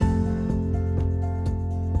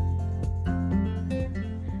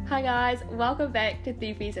Hi guys, welcome back to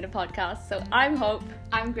Thiefies in a Podcast. So I'm Hope.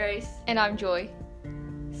 I'm Grace. And I'm Joy.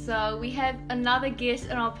 So we have another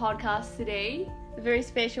guest on our podcast today. A very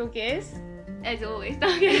special guest. As always.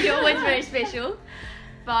 You're always very special.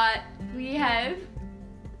 But we have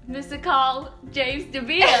Mr. Carl James De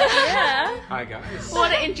Beer. Yeah. Hi guys.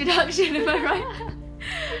 What an introduction, am I right?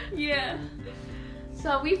 Yeah.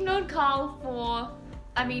 So we've known Carl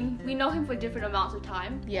we know him for different amounts of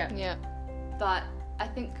time. Yeah. But I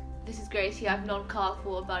think this is Grace here. I've known Carl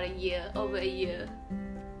for about over a year.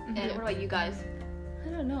 And what about you guys? I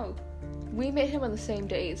don't know. We met him on the same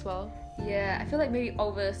day as well. Yeah, I feel like maybe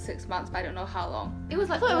over 6 months, but I don't know how long. It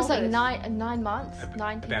was I like thought it was like August. 9 months.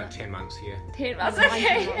 About 10 months here. 10 months, 9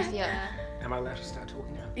 okay. months, yeah. Am I allowed to start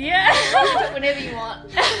talking now? Yeah. Whenever you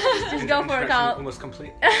want. Just go for it, Introduction Carl. Almost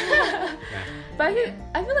complete. Yeah. But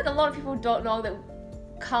I feel like a lot of people don't know that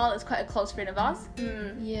Carl is quite a close friend of ours.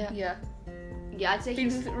 Yeah. Yeah. Yeah, I'd say It's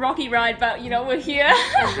he's... been a rocky ride, but we're here.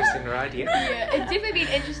 Interesting ride, yeah. Yeah, it's definitely been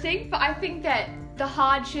interesting, but I think that the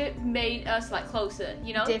hardship made us closer,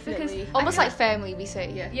 Definitely. Because Almost like family, we say.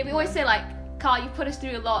 Yeah. we always say Carl, you put us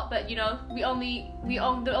through a lot, but the only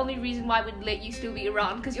reason why we'd let you still be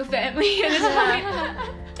around because you're family at this point.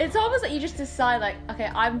 It's almost like you just decide okay,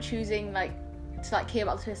 I'm choosing to care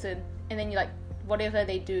about this person, and then you whatever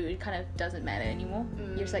they do, it kind of doesn't matter anymore.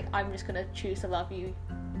 You're just I'm just gonna choose to love you,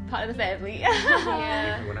 part of the family.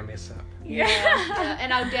 Yeah. Even when I mess up. Yeah,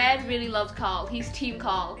 and our dad really loves Carl. He's Team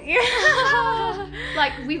Carl. Yeah.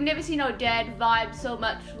 We've never seen our dad vibe so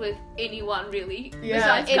much with anyone really. Yeah.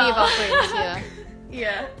 Besides Any Carl. of our friends, yeah.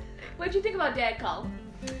 Yeah. What do you think about Dad, Carl?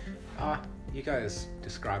 You guys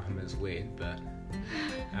describe him as weird, but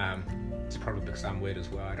it's probably because I'm weird as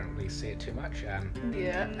well. I don't really see it too much.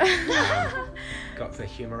 Yeah. Got the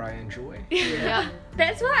humour I enjoy. Yeah.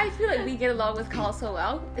 That's why I feel like we get along with Carl so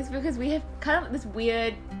well. It's because we have kind of this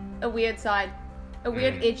weird side, a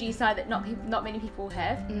weird edgy side that not many people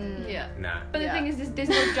have. Yeah. Nah. But the thing is, there's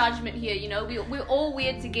no judgment here, We're all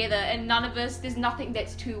weird together, and none of us, there's nothing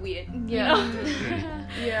that's too weird, Yeah.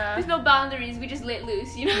 Yeah. There's no boundaries, we just let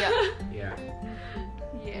loose, Yeah. Yeah.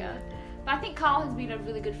 Yeah. But I think Carl has been a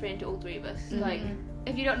really good friend to all three of us.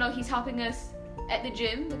 If you don't know, he's helping us at the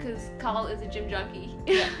gym, because Carl is a gym junkie.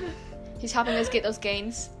 Yeah. He's helping us get those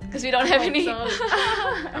gains, because we don't have any.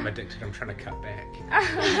 I'm addicted. I'm trying to cut back.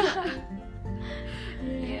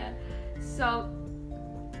 Yeah. So,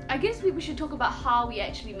 I guess we should talk about how we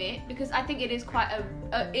actually met, because I think it is quite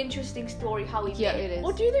a interesting story how we Yeah, met. it is.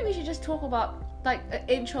 Or do you think we should just talk about an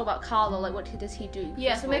intro about Carl, or what does he do?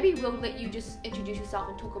 Yeah, so maybe we'll let you just introduce yourself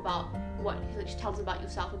and talk about just tell us about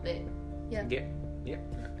yourself a bit. Yeah.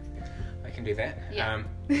 I can do that. Yeah.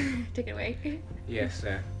 Take it away. Yes,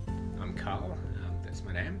 I'm Carl. That's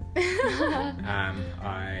my name.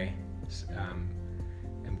 I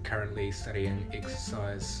am currently studying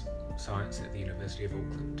exercise science at the University of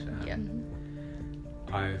Auckland.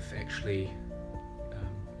 I've actually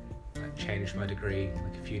changed my degree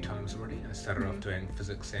a few times already. I started off doing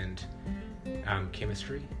physics and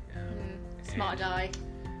chemistry. Smart guy.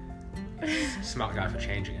 Smart guy for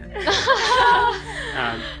changing it.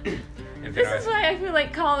 And then This is why I feel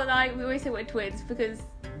like Carl and we always say we're twins, because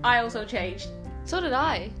I also changed. So did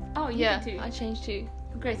I. Oh, you Yeah, did too. I changed too.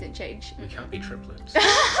 Grace didn't change. we can't be triplets.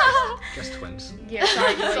 Just twins. Yeah,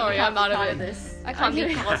 sorry. Joy, Sorry, you I'm can't be out of part it. This. I can't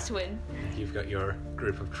be Carl's twin. You've got your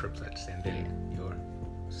group of triplets and then your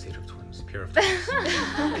set of twins, pair of twins.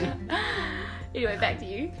 Anyway, back to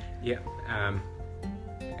you. Yeah,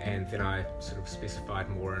 and then I sort of specified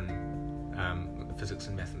more in physics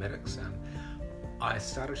and mathematics. I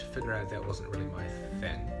started to figure out that wasn't really my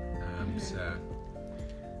thing.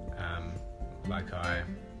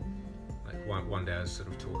 One day I was sort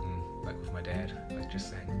of talking with my dad, just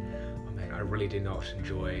saying, "Oh man, I really do not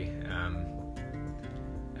enjoy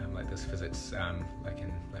this physics,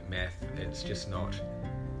 in math. It's just not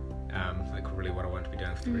really what I want to be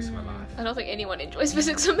doing for the rest of my life." I don't think anyone enjoys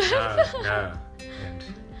physics and math. No. And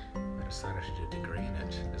I decided to do a degree in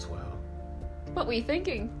it as well. What were you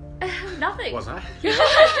thinking? Nothing. Was I? You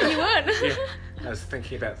weren't. Yeah. I was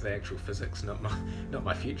thinking about the actual physics, not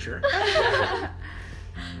my future.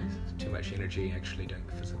 Too much energy actually doing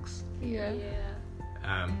physics. Yeah.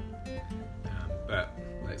 But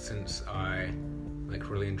since I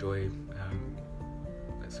really enjoy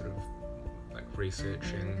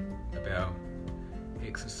researching about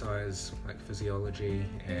exercise, physiology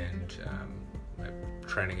and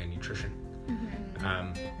training and nutrition,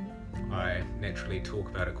 I naturally talk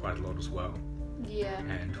about it quite a lot as well. Yeah.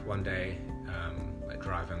 And one day,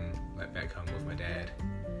 driving back home with my dad,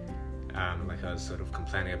 I was sort of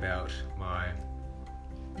complaining about my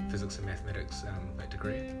physics and mathematics like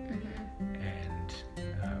degree, and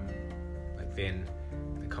like then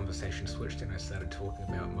the conversation switched and I started talking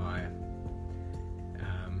about my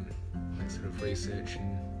like sort of research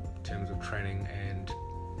in terms of training and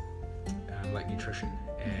like nutrition,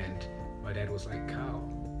 and my dad was like, Carl,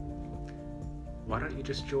 why don't you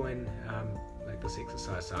just join like this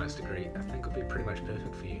exercise science degree? I think it'll be pretty much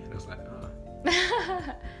perfect for you. And I was like, oh,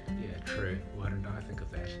 yeah, true. Why didn't I think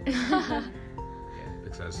of that? Yeah,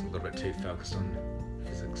 because I was a little bit too focused on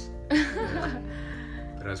physics.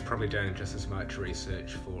 But I was probably doing just as much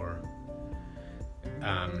research for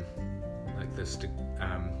like this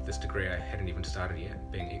degree I hadn't even started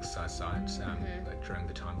yet, being exercise science, like during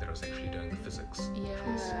the time that I was actually doing the physics.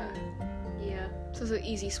 Yeah. So it's an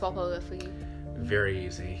easy swap over for you. Very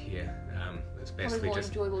easy, yeah. It's Probably basically more just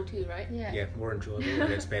enjoyable too, right? yeah, more enjoyable.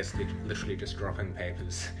 And it's basically literally just dropping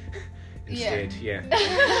papers instead.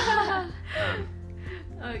 Yeah.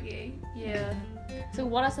 Okay. Yeah. So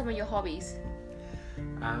what are some of your hobbies?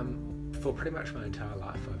 For pretty much my entire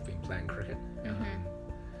life, I've been playing cricket.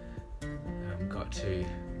 Got to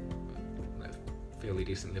like, fairly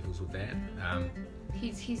decent levels with that.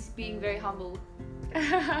 He's being very humble.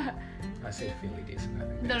 I said fairly decent, I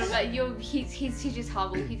think. No, but he's just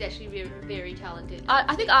humble. He's actually very, very talented.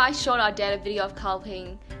 I think I showed our dad a video of Carl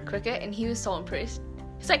playing cricket, and he was so impressed.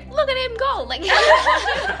 He's like, look at him go! Like, and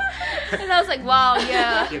I was like, wow,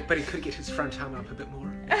 yeah. Yeah, but he could get his front arm up a bit more.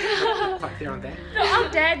 Quite there on that. No, our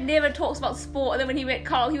dad never talks about sport, and then when he met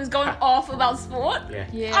Carl, he was going off about sport. Yeah.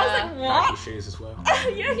 I was like, what? Nike shoes as well.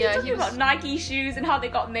 Yeah, he was talking about Nike shoes and how they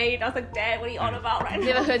got made. I was like, Dad, what are you on about right now?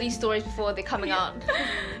 Never heard these stories before, they're coming out.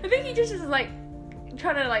 I think he just is like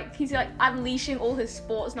trying to like, he's like unleashing all his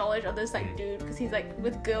sports knowledge on this like dude, because he's like,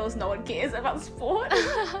 with girls no one cares about sport.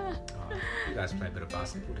 Oh, you guys play a bit of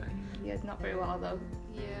basketball, don't you? Yeah, not very well though.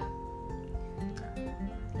 Yeah.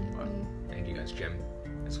 Well, and you guys gym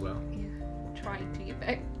as well. Yeah, trying to get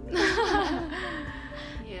back. Yeah.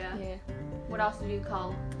 Yeah. What else do you do,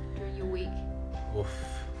 Carl, during your week? Oof.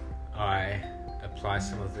 I apply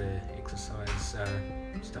some of the exercise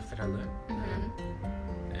stuff that I learned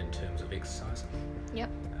in terms of exercising. Yep.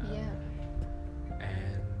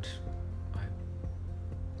 And I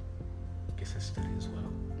guess I study as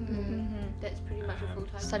well. That's pretty much a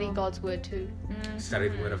full-time Study job. God's word too. Study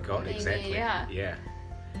the Word of God, Amen. exactly. Yeah. Yeah.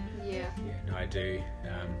 Yeah, no, I do.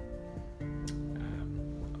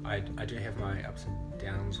 I do have my ups and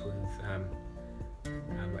downs with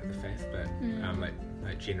like the faith, but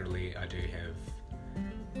like generally I do have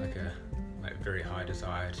like a very high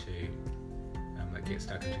desire to like get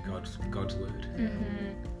stuck into God's word.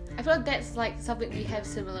 I feel like that's like something we have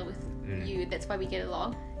similar with you. That's why we get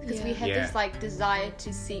along, because we have this like desire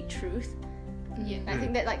to seek truth. Yeah. And I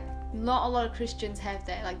think that like not a lot of Christians have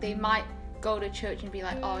that. Like they might go to church and be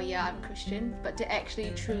like, oh yeah, I'm a Christian, but to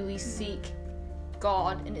actually truly seek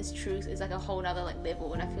God and His truth is like a whole nother like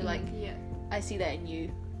level. And I feel like I see that in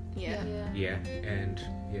you. Yeah. Yeah, and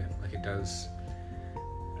like it does.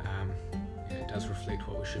 It does reflect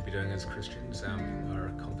what we should be doing as Christians.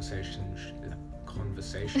 Our conversations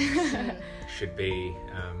should be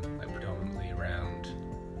like predominantly around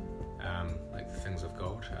like the things of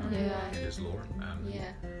God and His law.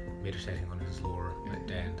 Meditating on His law like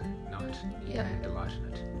day and night and delight in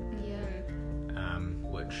it.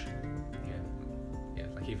 Which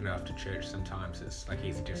like even after church sometimes it's like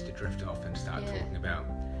easy just to drift off and start talking about,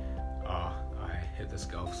 oh, I hit this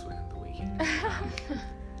golf swing on the weekend.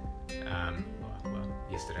 Well,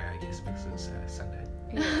 yesterday I guess because it's Sunday.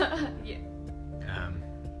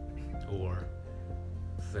 Or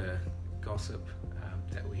the gossip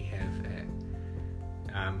that we have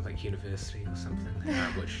at like university or something,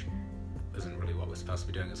 which isn't really what we're supposed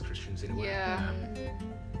to be doing as Christians anyway.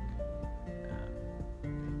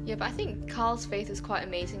 Yeah, but I think Carl's faith is quite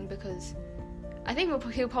amazing because I think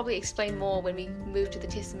he'll probably explain more when we move to the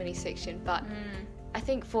testimony section, but I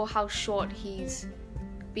think for how short he's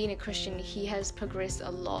been a Christian, he has progressed a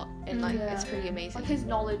lot, and like it's pretty amazing. Like his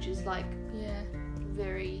knowledge is like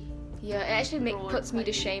very it actually broad, puts me like-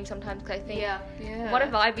 to shame sometimes because I think Yeah. what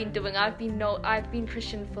have I been doing? I've been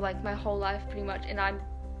Christian for like my whole life pretty much, and I'm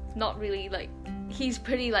not really like, he's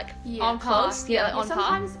pretty like on par. close, like, on par.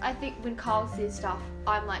 Sometimes I think when Carl says stuff,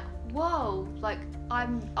 I'm like, whoa, like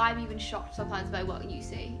I'm even shocked sometimes by what you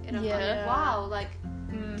say, and I'm like, wow, like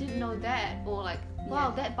didn't know that, or like, wow,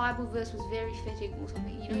 that Bible verse was very fitting or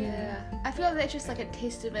something, you know? I feel like that's just like a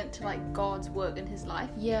testament to like God's work in His life.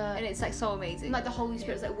 And it's like so amazing. Like the Holy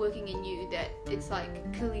Spirit's like working in you, that it's like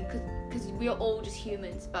clearly because we are all just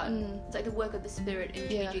humans, but it's like the work of the Spirit in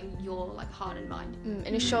changing your like heart and mind. And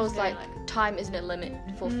it shows Very, like time isn't a limit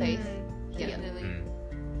for faith. Definitely.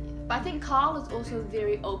 But I think Carl is also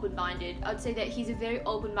very open-minded. I'd say that he's a very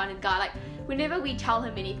open-minded guy. Like, whenever we tell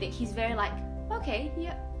him anything, he's very like, okay,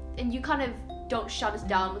 yeah. And you kind of don't shut us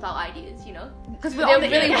down with our ideas, you know? Because we're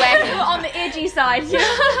really wacky. We're on the edgy side. Yeah.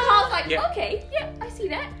 Carl's like, Yeah. okay, yeah, I see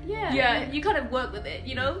that. Yeah. Yeah. You kind of work with it,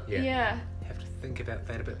 you know? Yeah. Have to think about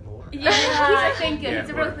that a bit more. Yeah, he's a thinker. Yeah,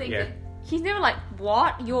 He's a real or- thinker. yeah. He's never like,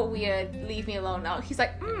 what? You're weird. Leave me alone now. He's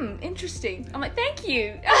like, interesting. I'm like, thank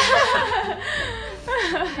you.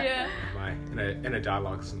 Yeah. My inner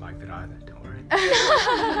dialogue isn't like that either. Don't worry.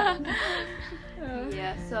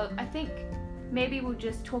 Yeah, so I think maybe we'll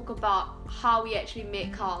just talk about how we actually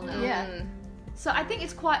met Carl now. Yeah. So I think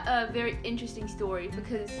it's quite a very interesting story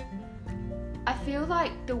because I feel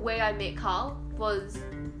like the way I met Carl was,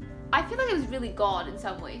 I feel like it was really God in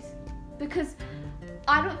some ways, because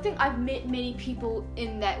I don't think I've met many people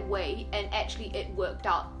in that way and actually it worked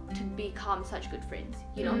out to become such good friends,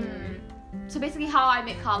 you know? So basically how I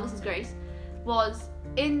met Carl, this is Grace, was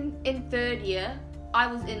in third year, I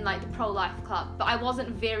was in like the pro-life club, but I wasn't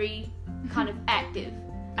very kind of active.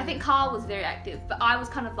 I think Carl was very active, but I was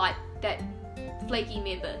kind of like that flaky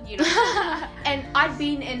member, you know? And I'd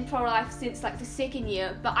been in pro-life since like the second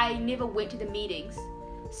year, but I never went to the meetings.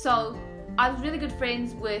 So I was really good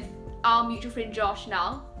friends with our mutual friend Josh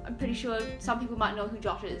now. I'm pretty sure some people might know who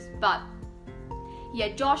Josh is, but yeah,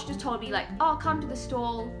 Josh just told me like, oh, come to the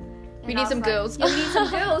stall. And We I need was some like, girls. Yeah, we need some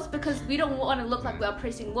girls because we don't want to look like we're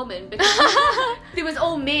oppressing women because there was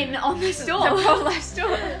all men on the stall. The pro-life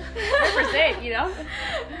store. Represent, you know?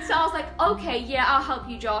 So I was like, okay, yeah, I'll help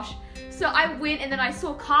you, Josh. So I went and then I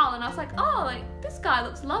saw Carl and I was like, oh, like this guy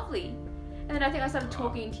looks lovely. And then I think I started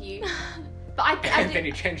talking to you. But I And then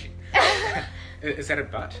you change it. Is that a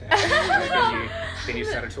but? Then you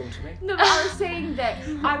started talking to me? No, but I was saying that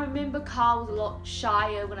I remember Carl was a lot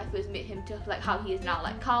shyer when I first met him to like how he is now.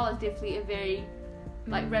 Like Carl is definitely a very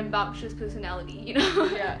like rambunctious personality, you know?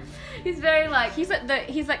 Yeah. He's very like He's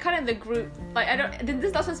like kind of the group, like this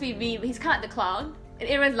is not supposed to be mean, but he's kind of the clown. And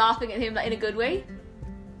everyone's laughing at him like in a good way.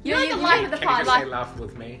 you're like the life of the Can you party. just say laugh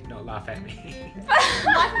with me, not laugh at me?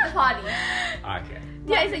 Life of the party. Okay.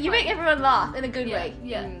 Yeah, it's like you make everyone laugh in a good Yeah, way.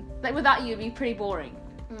 yeah. Like without you, it'd be pretty boring.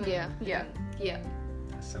 Yeah. Yeah. Yeah.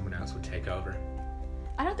 Someone else would take over.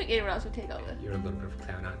 I don't think anyone else would take over. You're a little bit of a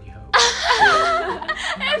clown, aren't you, Hope? Am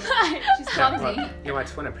I? She's clumsy. Well, you're my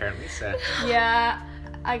twin, apparently, so... Yeah,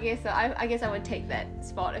 I guess so. I guess I would take that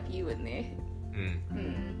spot if you were in there.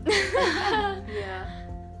 Yeah.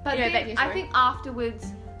 But Yeah, then, back to your I story. think afterwards,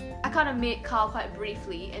 I kind of met Carl quite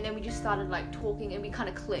briefly, and then we just started like talking, and we kind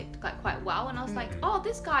of clicked like quite well. And I was like, oh,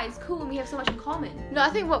 this guy is cool, and we have so much in common. No, I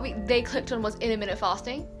think what they clicked on was intermittent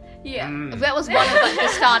fasting. Yeah. That was one of like the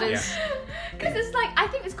starters. Because it's like, I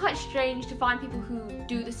think it's quite strange to find people who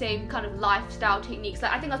do the same kind of lifestyle techniques.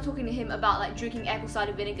 Like, I think I was talking to him about like drinking apple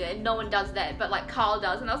cider vinegar, and no one does that, but like Carl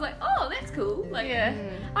does, and I was like, oh, that's cool. Like, Yeah.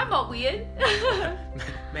 I'm not weird.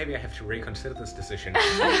 Maybe I have to reconsider this decision.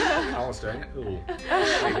 Carl's doing it. Ooh.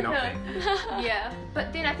 Maybe not then. Yeah.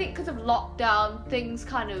 But then I think because of lockdown, things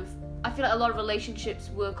kind of, I feel like a lot of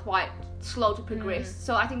relationships were quite slow to progress.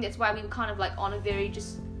 So I think that's why we were kind of like on a very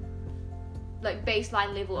just like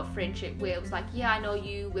baseline level of friendship where it was like, yeah, I know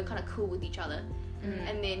you, we're kind of cool with each other.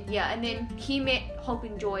 And then he met Hope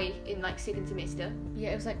and Joy in like second semester.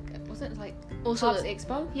 Yeah, it was like, was it like Also, Clubs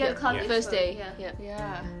Expo? Yeah, Club first Expo, day. Yeah. Yeah.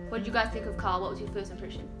 Yeah. What did you guys think of Carl? What was your first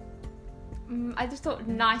impression? I just thought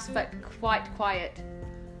nice, but quite quiet.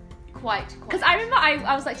 Quite. Because I remember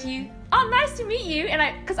I was like to you, oh, nice to meet you.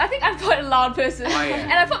 And because I think I'm quite a loud person. Oh, yeah.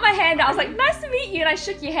 And I put my hand out, I was like, nice to meet you. And I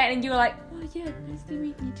shook your hand and you were like, oh yeah, nice to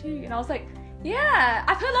meet you too. And I was like, yeah,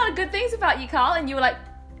 I've heard a lot of good things about you, Carl. And you were like,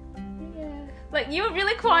 yeah. Like, you were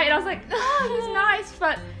really quiet. And I was like, oh, he's nice,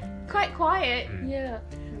 but quite quiet. Yeah.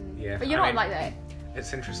 Yeah. But you're I not mean, like that.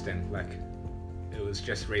 It's interesting. Like, it was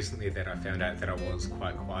just recently that I found out that I was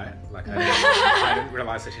quite quiet. Like, I didn't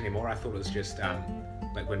realize it anymore. I thought it was just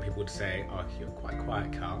like when people would say, "Oh, you're quite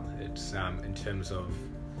quiet, Carl." It's in terms of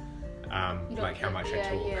like how much I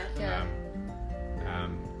talk. yeah.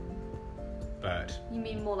 But You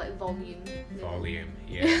mean more like volume? volume,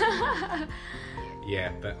 yeah.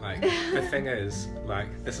 Yeah, but like the thing is,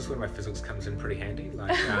 like this is where my physics comes in pretty handy.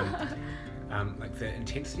 Like the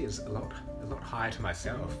intensity is a lot higher to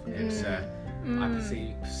myself, and so I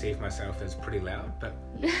perceive myself as pretty loud. But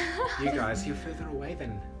you guys, you're further away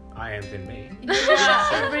than I am than me.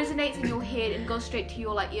 Yeah, it resonates in your head and goes straight to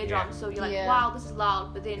your like eardrums. Yeah. So you're like, Yeah. wow, this is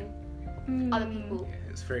loud. But then other people,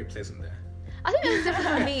 Yeah, it's very pleasant there. I think that's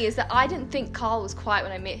different for me is that I didn't think Carl was quiet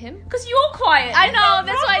when I met him. Because you're quiet. I know,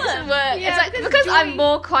 that's why it doesn't work. Yeah, it's like, because I'm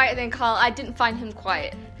more quiet than Carl, I didn't find him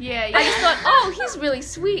quiet. Yeah. I just thought, oh, he's really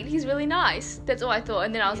sweet, he's really nice. That's all I thought.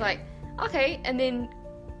 And then I was like, okay. And then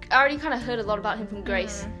I already kind of heard a lot about him from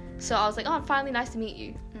Grace. So I was like, oh, finally nice to meet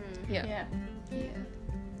you. Yeah.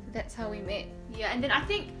 That's how we met. Yeah, and then I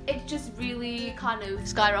think it's just really kind of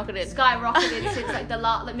Skyrocketed since like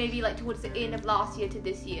like maybe like towards the end of last year to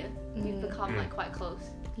this year. We've become like quite close.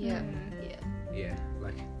 Yeah. Yeah,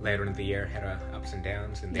 like later in the year had our ups and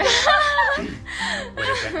downs, and then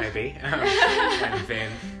whatever that may be, and then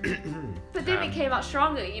But then we came out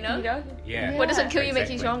stronger, you know. yeah. What doesn't kill you makes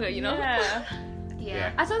exactly. you stronger, you know?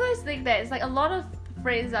 Yeah. I sometimes think that it's like a lot of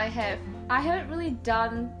friends I haven't really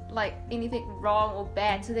done like anything wrong or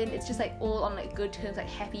bad, so then it's just like all on like good terms, like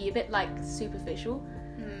happy, a bit like superficial.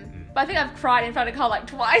 But I think I've cried in front of Carl like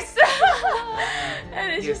twice.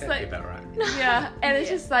 And it's just like about right. and it's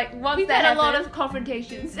just like once We've that had a lot happens, of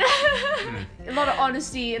confrontations. a lot of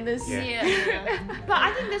honesty in this. Yeah. But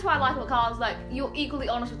I think that's why I like what Carl's like. You're equally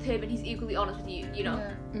honest with him, and he's equally honest with you. You know,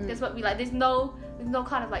 that's what we like. There's no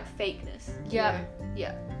kind of like fakeness. Yeah.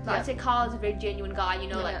 Like I'd say Carl is a very genuine guy. You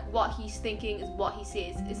know, like what he's thinking is what he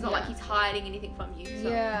says. It's not like he's hiding anything from you. So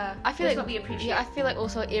I feel that's like what we appreciate. Yeah, I feel like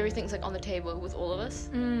also everything's like on the table with all of us.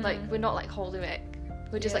 Like we're not like holding back.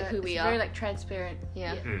 We're just like who we are. Very like transparent.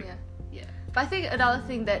 Yeah. But I think another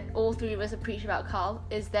thing that all three of us appreciate about Carl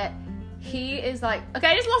is that he is like, okay,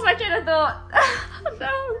 I just lost my train of thought.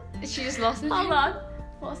 Oh no. She just lost it. Hold on.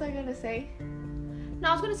 What was I gonna say? No,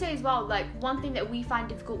 I was going to say as well, like, one thing that we find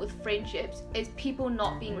difficult with friendships is people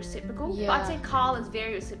not being reciprocal. Yeah. But I'd say Carl is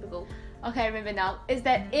very reciprocal. Okay, I remember now. Is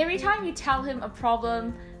that every time you tell him a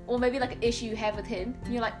problem or maybe like an issue you have with him,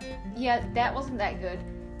 you're like, yeah, that wasn't that good.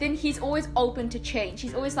 Then he's always open to change.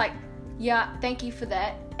 He's always like, yeah, thank you for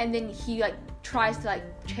that. And then he like tries to like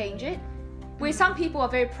change it. Where some people are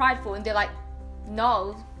very prideful and they're like,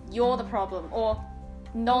 no, you're the problem. Or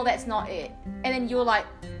no, that's not it. And then you're like,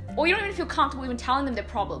 or you don't even feel comfortable even telling them their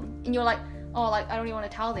problem. And you're like, oh, like, I don't even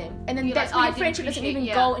want to tell them. And then You're that's like, why I your friendship doesn't didn't even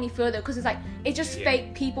appreciate- go any further. Because it's like, it's just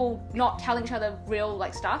fake people not telling each other real,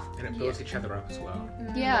 like, stuff. And it builds each other up as well.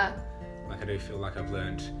 Yeah. Like I do feel like I've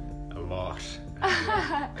learned a lot,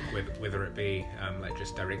 like whether it be like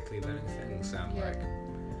just directly learning things, like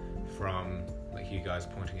from like you guys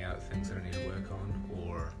pointing out things that I need to work on,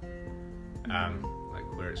 or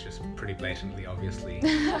like where it's just pretty blatantly obvious for me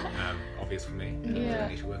that I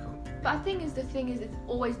need to work on. But I think the thing is it's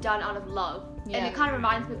always done out of love. And it kind of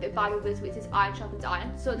reminds me of the Bible verse where it says iron sharpens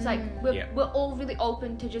iron. So it's like we're all really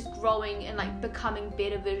open to just growing and like becoming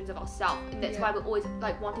better versions of ourselves. And that's why we're always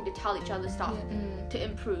like wanting to tell each other stuff to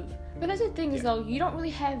improve. But that's the thing is, though, you don't really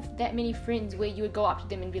have that many friends where you would go up to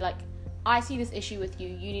them and be like, I see this issue with you,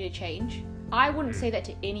 you need to change. I wouldn't say that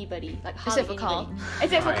to anybody, like Except hardly for Carl. anybody.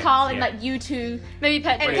 Except for Right, Carl and yeah. like you two. Maybe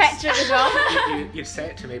Patrick. And Patrick as well. You'd say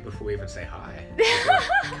it to me before we even say hi.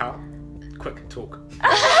 Carl, quick talk.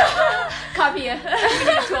 Come here. We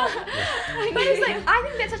need to talk. But it's like, I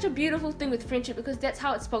think that's such a beautiful thing with friendship because that's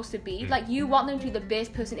how it's supposed to be. Like, you want them to be the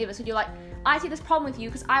best person ever. So you're like, I see this problem with you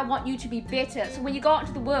because I want you to be better. So when you go out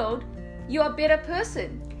into the world, you're a better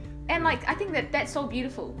person. And like, I think that that's so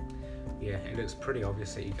beautiful. Yeah, and it's pretty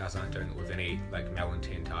obvious that you guys aren't doing it with any like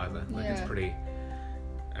malintent either. Like it's pretty,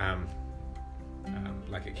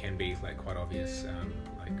 like it can be like quite obvious,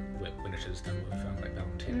 like when it is done with like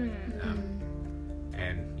malintent.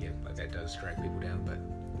 And yeah, like that does drag people down, but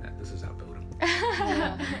this is our building.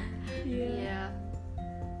 Yeah.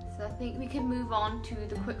 So I think we can move on to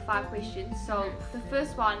the quick 5 questions. So the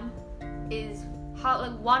first one is how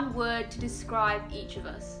like one word to describe each of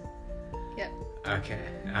us. Okay,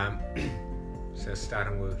 so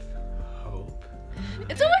starting with hope.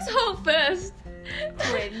 It's always hope first.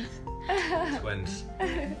 Twins. Twins,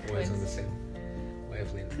 always on the same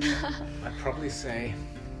wavelength. I'd probably say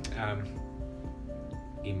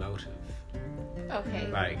emotive. Okay.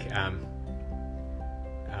 Like I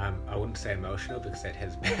wouldn't say emotional because that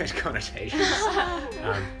has bad connotations.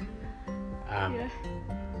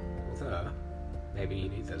 Although maybe you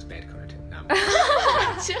need those bad connotations.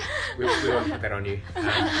 We won't put that on you.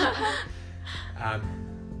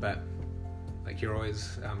 But like you're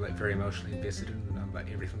always like very emotionally invested in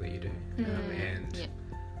like everything that you do, and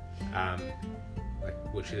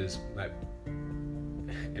like which is like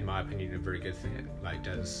in my opinion a very good thing. It like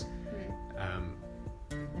does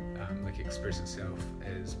like express itself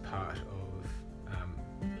as part of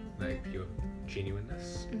like your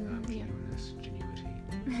genuineness, genuity,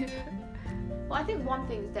 Well, I think one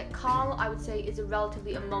thing is that Carl, I would say, is a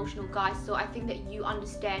relatively emotional guy, so I think that you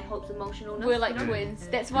understand Hope's emotionalness. We're like you know? twins.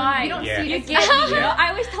 That's why. You don't Yeah. see You this get me, you know? Yeah.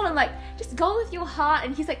 I always tell him like, just go with your heart,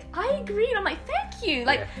 and he's like, I agree, and I'm like, thank you.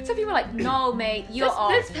 Like some people are like, no, mate, you're off.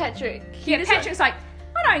 That's Patrick. He Yeah, just Patrick's like,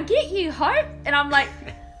 I don't get you, Hope, and I'm like,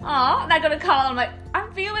 oh, and I go to Carl, and I'm like,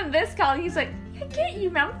 I'm feeling this, Carl. And he's like, I get you,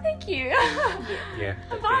 man, thank you. Yeah.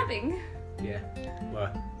 I'm but vibing. Yeah. Well,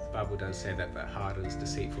 the Bible does say that the heart is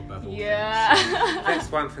deceitful above all things. Yeah.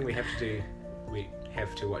 That's one thing we have to do. We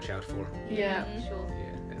have to watch out for. Yeah. Sure.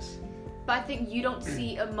 Yeah. That's, But I think you don't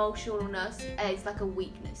see emotionalness as like a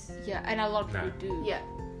weakness. Yeah, and a lot of people No. do. Yeah.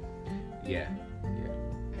 yeah.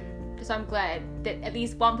 So I'm glad that at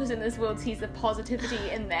least one person in this world sees the positivity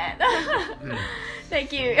in that.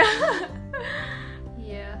 Thank you.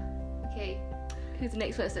 Yeah. Okay. Who's the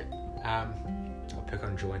next person? I'll pick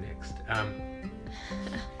on Joy next.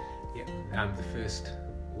 The first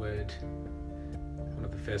word, one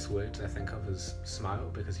of the first words I think of is smile,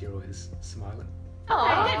 because you're always smiling. Oh,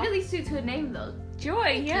 That really suits her name though.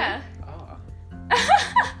 Joy, yeah. Oh.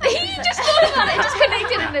 He just thought about it, it just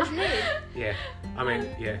connected in his head. Yeah. I mean,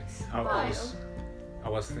 yeah. Smile. I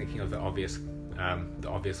was thinking of the obvious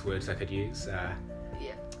words I could use. Yeah.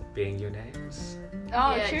 Being your names.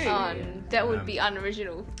 Oh, Yeah, true. true. that would be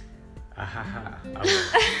unoriginal. Ahaha.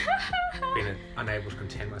 I've been unable to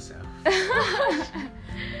contain myself.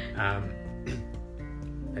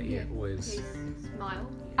 But yeah, always. Okay, smile.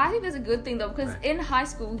 I think that's a good thing though, because Right. in high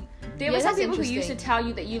school, there Yeah, were some that's people who used to interesting. tell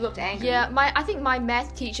you that you looked angry. Yeah, I think my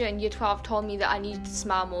math teacher in year 12 told me that I needed to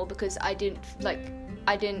smile more because I didn't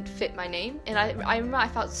fit my name, and I remember I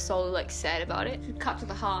felt so like sad about it. Cut to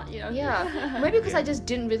the heart, you know? Yeah, maybe because I just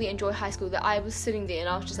didn't really enjoy high school, that I was sitting there and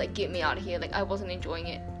I was just like, get me out of here, like I wasn't enjoying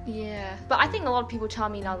it. Yeah. But I think a lot of people tell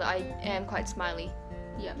me now that I am quite smiley.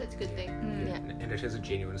 Yeah, that's a good thing. Yeah. And it is a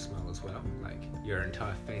genuine smile as well. Like your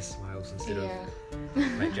entire face smiles instead Yeah.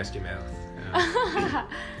 of like just your mouth.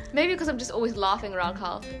 Maybe because I'm just always laughing around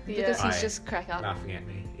Carl because Yeah. he's I- just crack up. Laughing at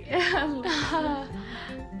me. Yeah.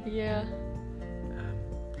 Yeah.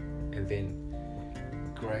 And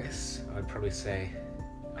then Grace, I'd probably say.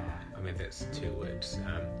 I mean, that's 2 words.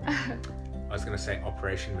 I was going to say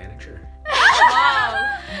operation manager.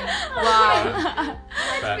 Wow. Wow.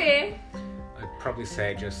 But Fair. I'd probably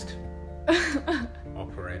say just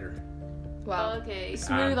operator. Wow. Okay.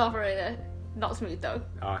 Smooth operator. Not smooth though.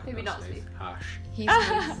 Oh, Maybe not smooth. Harsh. He's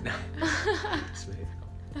No. Smooth.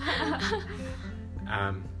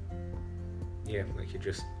 Yeah, like you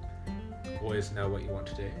just always know what you want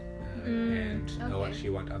to do and know what okay.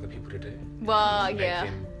 you want other people to do. Well, Make yeah.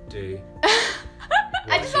 them do.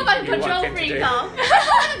 I just felt like a control freak, Carl.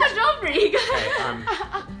 Control freak.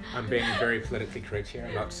 Hey, I'm being very politically correct here.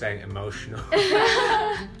 I'm not saying emotional.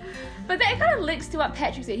 But that kind of links to what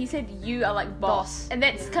Patrick said. He said you are like boss. And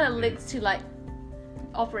that's kind of links to like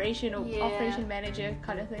operation or Yeah. operation manager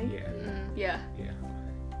kind of thing. Yeah, Yeah. yeah,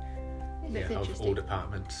 That's yeah. Of all interesting.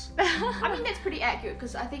 departments. I mean, that's pretty accurate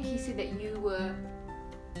because I think he said that you were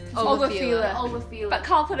Overfeeler. overfeeler. But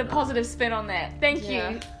Carl put a positive spin on that. Thank Yeah.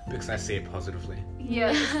 you. Because I see it positively.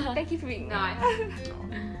 yeah. Thank you for being Nice.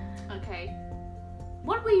 Oh. Okay.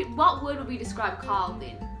 What word would we describe Carl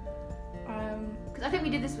then? Because I think we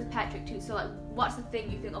did this with Patrick too. So like, what's the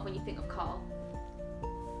thing you think of when you think of Carl?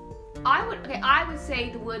 I would say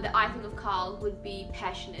the word that I think of Carl would be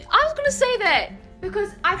passionate. I was gonna say that.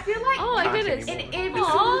 Because I feel like Oh my Can't goodness. in anymore. every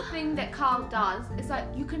Aw. single thing that Carl does, it's like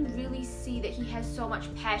you can really see that he has so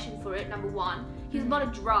much passion for it, number one. He has a lot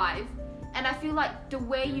of drive. And I feel like the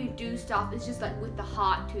way you do stuff is just like with the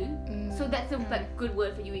heart too. So that's a like good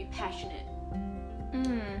word for you, be passionate.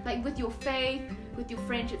 Like with your faith, with your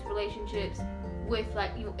friendships, relationships, with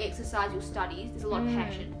like your exercise, your studies, there's a lot of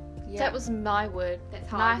passion. That was my word. That's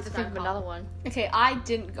how Now I I have to think of describe another one. Okay, I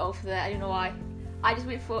didn't go for that. I don't know why. I just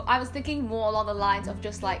went for. I was thinking more along the lines of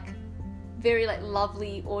just like very like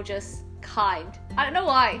lovely or just kind. I don't know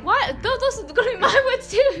why. What? Those are gonna be my words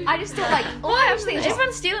too. I just thought like Why? honestly, it's just,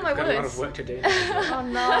 Everyone's stealing my Got a lot of words. work to do. Oh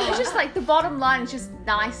no. it's just like the bottom line is just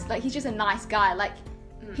nice. Like he's just a nice guy. Like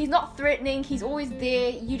he's not threatening. He's always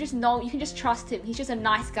there. You just know. You can just trust him. He's just a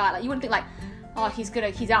nice guy. Like you wouldn't think like, oh, he's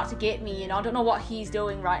out to get me. You know, I don't know what he's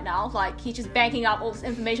doing right now. Like he's just banking up all this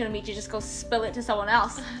information on me to just go spill it to someone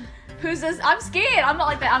else. Who's this? I'm scared. I'm not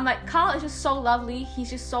like that. I'm like Carl is just so lovely. He's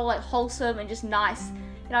just so like wholesome and just nice.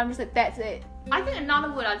 And I'm just like that's it. I think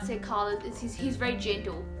another word I'd say Carl is he's very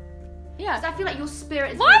gentle. Yeah. Because I feel like your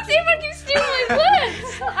spirit is Why does everyone keep stealing my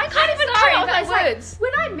words? I can't even Sorry, cut off but my it's like, words.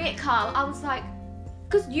 when I met Carl, I was like,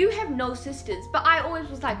 because you have no sisters, but I always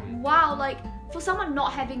was like, wow, like for someone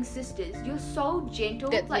not having sisters, you're so gentle.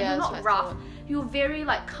 Like yeah, you're that's not what I rough. thought. You're very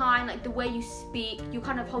like kind. Like the way you speak, your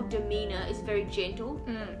kind of whole demeanor is very gentle.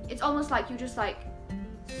 It's almost like you're just like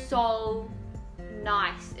so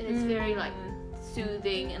nice, and it's very like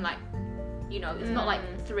soothing and like, you know, it's not like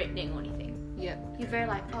threatening or anything. Yeah. You're very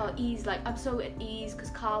like, oh, ease, like I'm so at ease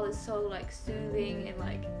because Carl is so like soothing and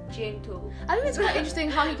like gentle. I think it's quite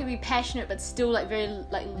interesting how he can be passionate but still like very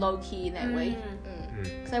like low key in that way.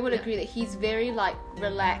 Because I would agree that he's very like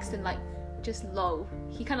relaxed and like just low.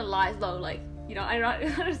 He kind of lies low, like, you know, I don't know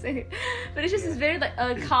how to say it, but it's just this very like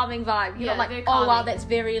calming vibe. You're Yeah, not very like, oh wow, calming. that's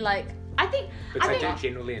very like. Because I do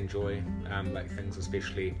generally enjoy like things,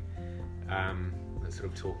 especially sort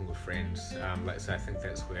of talking with friends. Like, so I think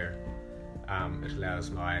that's where it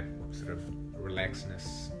allows my sort of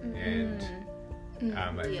relaxedness and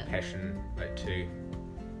like passion like to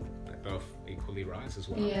like, both equally rise as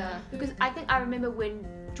well. Yeah. Because I think I remember when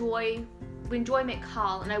Joy met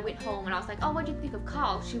Carl and I went home and I was like, oh, what do you think of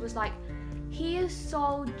Carl? She was like, he is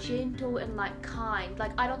so gentle and like kind.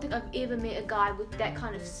 Like I don't think I've ever met a guy with that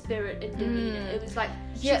kind of spirit and demeanor. It was like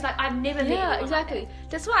she's like, I've never met anyone exactly. like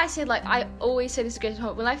that. That's why I said, like, I always say this to Greta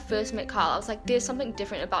home. When I first met Carl, I was like, there's something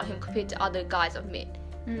different about him compared to other guys I've met.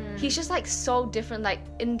 He's just like so different, like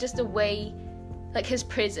in just the way, like his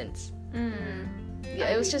presence. Yeah,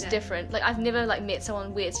 it was just different. Like I've never like met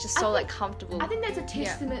someone where it's just so like comfortable. I think that's a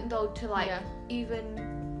testament though to like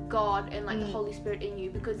even God and like the Holy Spirit in you,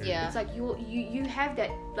 because it's like you have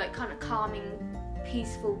that like kind of calming,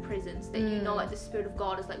 peaceful presence that you know like the Spirit of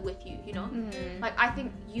God is like with you, you know. Like I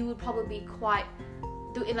think you would probably be quite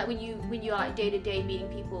like when you're like day to day meeting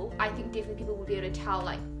people, I think definitely people would be able to tell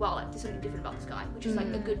like, wow, like there's something different about this guy, which is like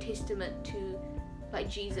a good testament to like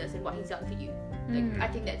Jesus and what he's done for you. Like I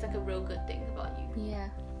think that's like a real good thing about you. Yeah.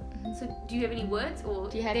 So do you have any words, or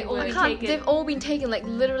Do you have they any all words? been I can't, taken? they've all been taken. Like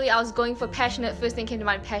literally, I was going for passionate. First thing came to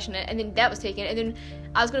mind, passionate, and then that was taken. And then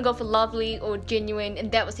I was gonna go for lovely or genuine,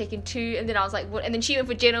 and that was taken too. And then I was like, what? And then she went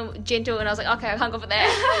for gentle, and I was like, okay, I can't go for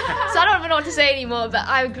that. So I don't even know what to say anymore. But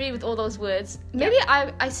I agree with all those words. Maybe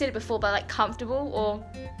I said it before, but like comfortable or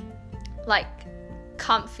like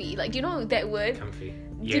comfy. Like, do you know that word? Comfy.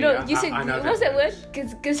 Do you know? You said I know what was that word?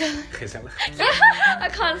 I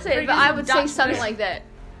can't say it, but I would say something like that.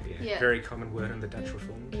 Yeah. Very common word in the Dutch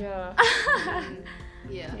Reformed. Yeah.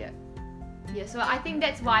 Yeah, so I think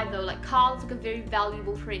that's why though, like Carl's like a very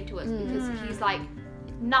valuable friend to us because he's like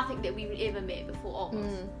nothing that we've ever met before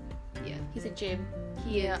almost. Yeah, He's a gem.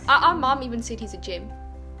 he is. Our mom even said he's a gem.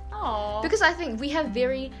 Aww. Because I think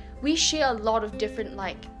we share a lot of different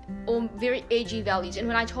like very edgy values. And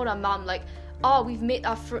when I told our mom like, oh, we've met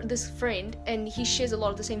this friend and he shares a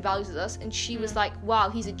lot of the same values as us, and she was like, wow,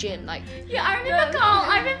 he's a gem. Like, Yeah, I remember Carl.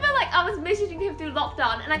 I remember like I was messaging him through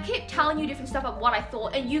lockdown, and I kept telling you different stuff about what I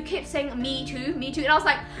thought, and you kept saying me too, and I was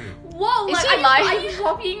like, whoa, Is like he lying? are you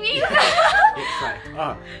copying me? It's like,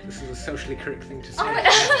 oh, this is a socially correct thing to say. I'm like,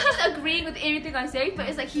 he's just agreeing with everything I say, but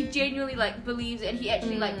it's like he genuinely like believes it, and he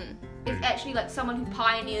actually like is actually like someone who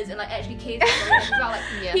pioneers and like actually cares about it as well. Like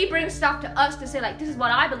Yeah. he brings stuff to us to say like, this is what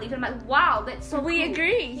I believe, and I'm like, wow, that's so We cool.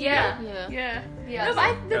 agree. Yeah. Yeah. Yeah. No,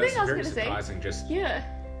 but the That was thing I was very gonna say. surprising, just Yeah.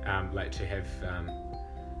 like to have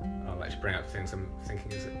like to bring up things I'm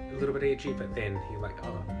thinking is a little bit edgy, but then you're like,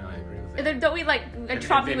 oh no, I agree with And that. then don't we like And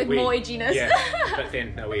trump you then with more edginess? Yeah, but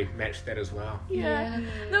then no, we matched that as well. Yeah.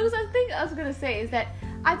 No, because the thing I was gonna say is that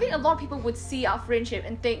I think a lot of people would see our friendship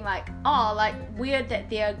and think like, oh, like weird that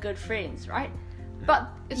they are good friends, right? But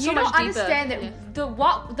It's you so don't much deeper, understand that yeah.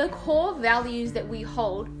 the core values that we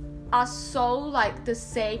hold are so like the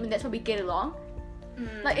same, and that's why we get along.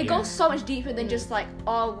 Like it Yeah. goes so much deeper than just like,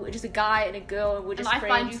 oh, we're just a guy and a girl and we're And just I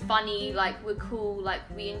friends. find you funny, like we're cool, like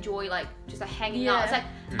we enjoy like just like hanging Yeah. out. It's like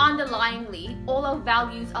underlyingly, all our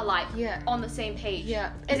values are like Yeah. on the same page.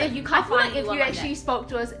 Yeah, It's and like if you can't I feel find like if anyone you like actually that. spoke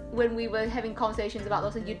to us when we were having conversations about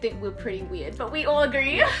those, you'd think we're pretty weird. But we all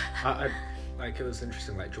agree. I like it was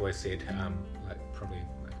interesting. Like Joy said, like probably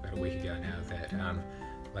like about a week ago now, that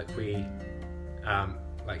like we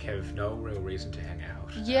like have no real reason to hang out.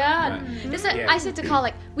 Yeah. But- Listen, Yeah. I said to Carl,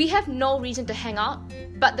 like, we have no reason to hang out,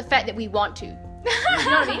 but the fact that we want to. You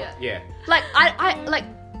know what I mean? Yeah. Like, I like,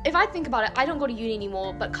 if I think about it, I don't go to uni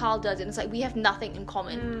anymore, but Carl does, and it's like we have nothing in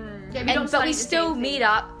common. Yeah, But study we the still same thing. meet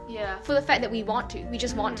up Yeah. for the fact that we want to. We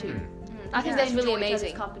just want to. I think that's really Enjoy each other's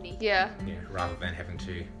amazing. company. Yeah. Yeah, rather than having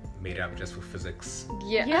to meet up just for physics.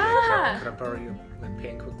 Yeah. Yeah. Could I borrow your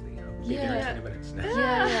pen quickly? I'll be there Yeah. in 20 minutes. No.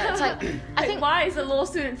 Yeah. It's like, I think. why is a law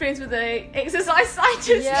student friends with a exercise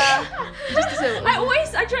scientist? Yeah. Just as a- I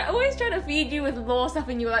always try to feed you with law stuff,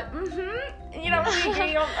 and you're like, and you don't really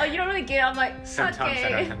agree on, or you don't really get it. I'm like, Sometimes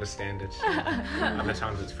okay. I don't understand it. Other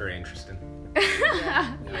times it's very interesting.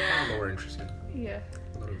 Yeah. I find more interesting. Yeah.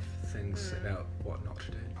 A lot of things about what not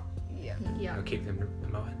to do. Yeah. Yeah. I'll keep them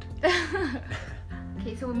in mind.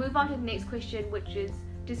 Okay, so we'll move on to the next question, which is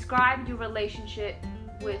describe your relationship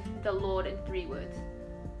with the Lord in 3 words.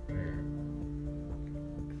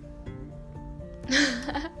 3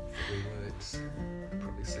 words. I'd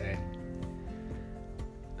probably say.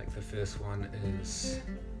 Like the first one is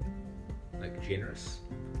like generous.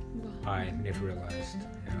 I never realised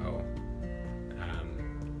how.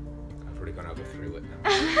 I've already gone over 3 words now.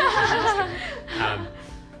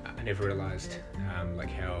 I never realised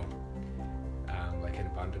like how like in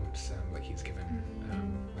abundance like he's given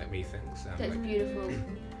like me things. That's like, beautiful.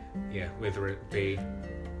 yeah, whether it be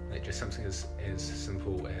like just something as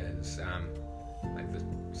simple as like the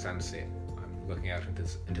sunset. I'm looking out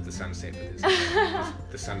into the sunset,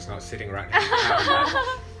 but the sun's not setting right now.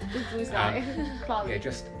 With blue sky. Cloudy. Yeah,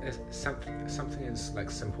 just something as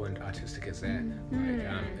like simple and artistic as that.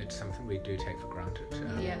 Like it's something we do take for granted.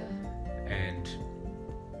 Yeah. And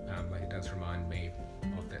like it does remind me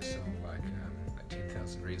of that song, like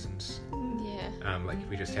 10,000 Reasons. Yeah. Like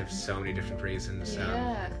we just have so many different reasons.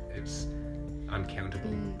 Yeah. It's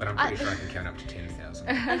uncountable, but I'm pretty sure I can count up to 10,000.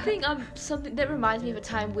 I think something that reminds me of a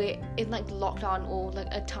time where in like lockdown or like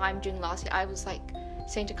a time during last year, I was like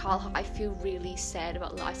saying to Carl how I feel really sad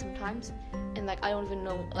about life sometimes, and like I don't even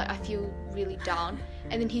know, like I feel really down.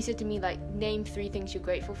 And then he said to me like, name 3 things you're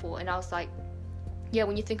grateful for, and I was like, yeah,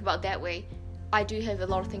 when you think about it that way, I do have a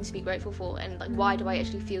lot of things to be grateful for, and like why do I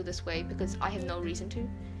actually feel this way? Because I have no reason to,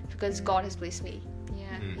 because God has blessed me.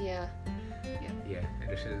 Yeah. Yeah. Yeah,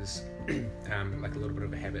 and it is like a little bit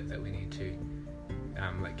of a habit that we need to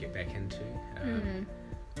like get back into,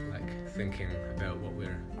 like thinking about what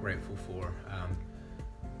we're grateful for.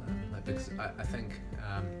 Like because I think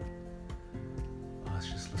I was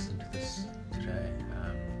just listening to this today,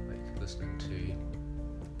 like listening to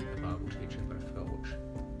a Bible teaching, but I forgot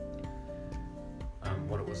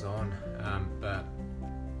what it was on. But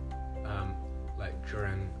like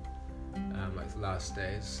during like the last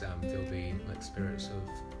days, there'll be like spirits of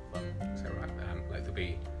is that right? Like there'll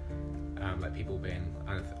be like people being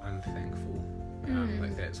unthankful.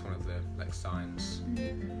 Like that's one of the like signs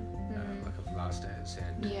like of the last days,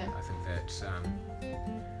 and Yeah. I think that's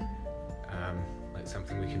like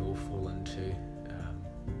something we can all fall into.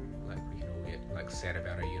 Like we can all get like sad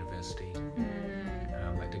about our university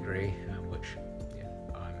like degree, which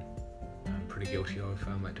I'm pretty guilty of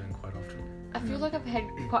like doing quite often. I feel like I've had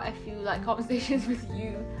quite a few like conversations with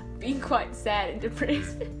you being quite sad and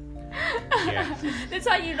depressed. Yeah. That's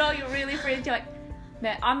how you know you're really friends. You're like,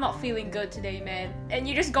 man, I'm not feeling good today, man. And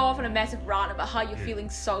you just go off on a massive rant about how you're feeling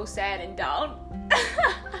so sad and down.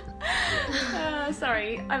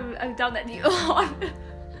 Sorry, I've done that to you a lot.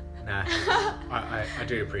 Nah, I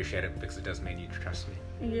do appreciate it because it does mean you trust me.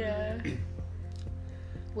 Yeah.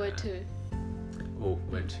 Word 2. Oh,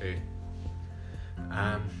 word 2.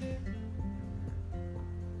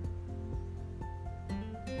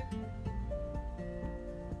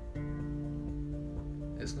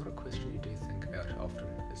 It's not a question you do think about often,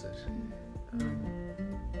 is it?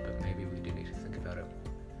 But maybe we do need to think about it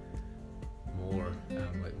more,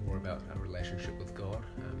 like more about our relationship with God,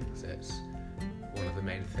 because that's one of the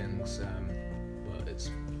main things. Well,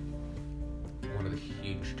 it's one of the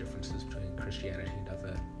huge differences between Christianity and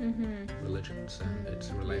other religions.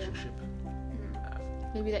 It's a relationship.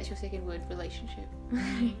 Maybe that's your second word, relationship.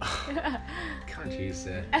 Can't use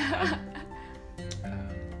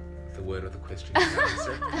the word or the question to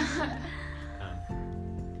answer.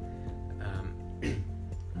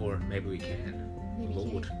 Or maybe we can. Maybe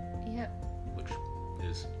Lord, Yeah. which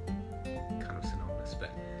is kind of synonymous, but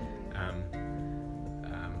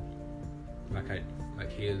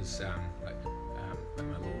like he is like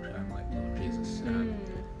my Lord, like Lord Jesus,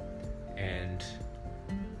 and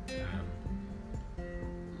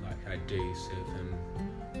like I do serve him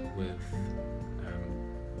with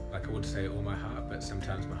like I would say all my heart, but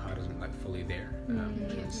sometimes my heart isn't like fully there,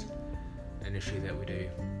 which is an issue that we do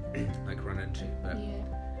like run into, but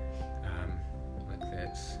like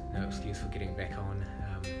that's no excuse for getting back on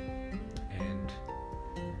and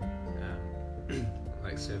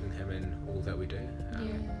like serving him in all that we do,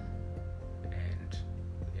 and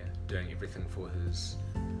doing everything for his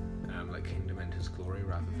like kingdom and his glory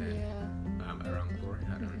rather than our own glory.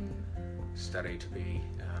 I don't study to be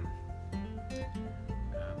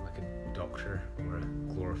like a doctor or a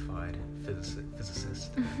glorified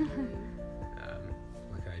physicist.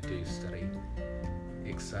 Like I do study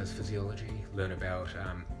exercise physiology, learn about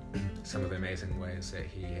some of the amazing ways that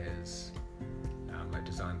he has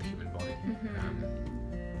designed the human body.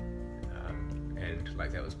 And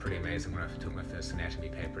like that was pretty amazing when I took my first anatomy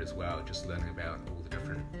paper as well, just learning about all the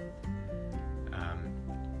different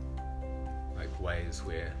like ways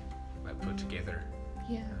we're like put together.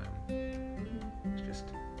 It's just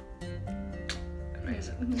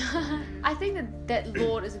amazing. I think that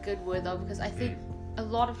Lord is a good word though, because I think a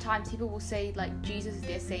lot of times people will say like Jesus is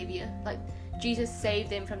their savior, like Jesus saved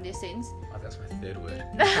them from their sins. Oh, that's my third word.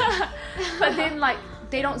 But then like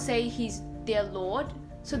they don't say he's their Lord.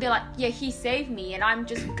 So they're like, yeah, he saved me and I'm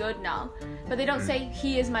just good now. But they don't say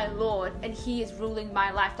he is my Lord and he is ruling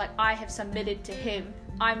my life. Like I have submitted to him.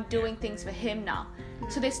 I'm doing things for him now.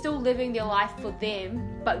 So they're still living their life for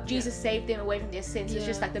them, but Jesus saved them away from their sins. It's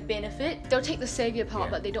just like the benefit. They'll take the savior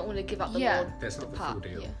part, but they don't want to give up the Lord. That's not the part. full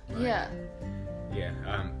deal. Yeah.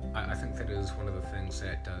 I think that is one of the things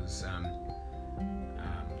that does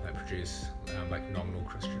like produce like nominal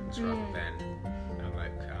Christians rather than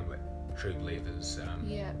like true believers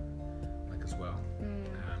like as well.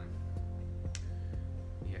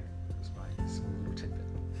 That's my small little tidbit.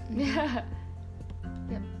 Yeah.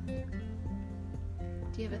 Yep.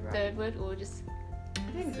 Do you have a third word or just? I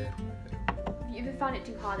think if you find it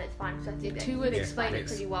too hard, that's fine. Because I think that 2 words explain it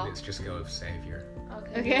pretty well. Let's just go with Savior.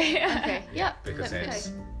 Okay. Yeah, because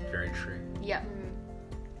that's very true. Yep.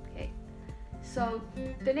 Okay. So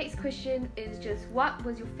the next question is just, what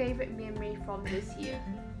was your favorite memory from this year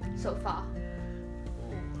so far?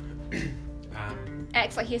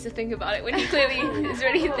 Acts like he has to think about it when he clearly is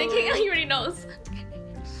already thinking. He already knows.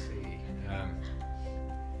 Let's see.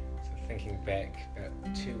 So thinking back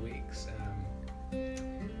about 2 weeks.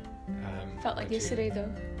 Felt like yesterday though.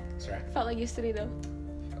 Sorry? Felt like yesterday though.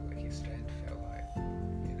 Felt like yesterday and felt like,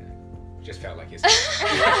 just felt like yesterday.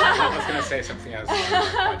 I was going to say something else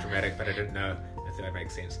quite dramatic, but I didn't know if that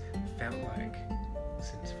makes sense. Felt like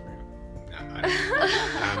since forever. No, I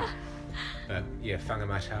don't know. But yeah,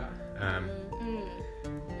 whangamata.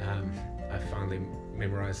 I finally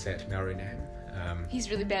memorised that Maori name. He's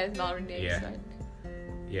really bad at Maori names. Yeah. So.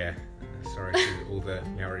 Yeah. Sorry to all the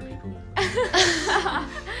Maori people.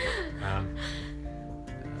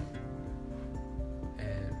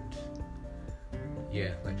 And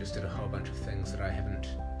yeah, like just did a whole bunch of things that I haven't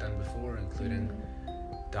done before, including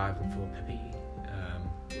diving for pipi,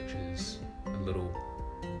 which is a little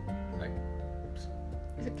like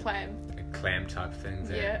It's a clam. a clam type thing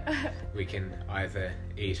that we can either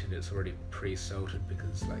eat and it's already pre-salted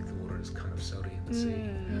because like the water is kind of salty in the sea.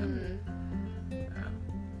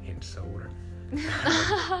 Hence saltwater.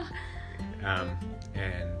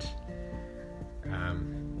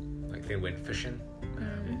 Like then went fishing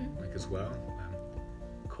like as well.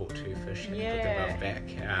 Caught 2 fish and put them both back.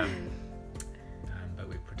 But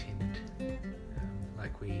we pretended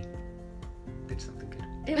like we did something good.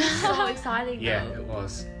 It was so exciting though. Yeah, it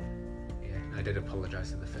was. Yeah, I did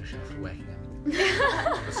apologise to the fish after whacking them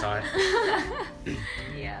on the side.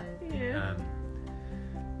 Yeah.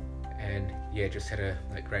 And yeah, just had a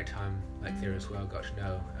like great time like there as well. Got to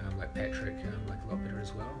know like Patrick like a lot better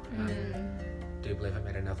as well. Do believe I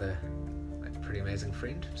made another like pretty amazing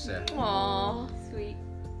friend. So Aww. Sweet.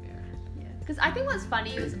 yeah. Because I think what's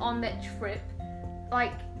funny is on that trip,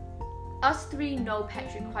 like, us 3 know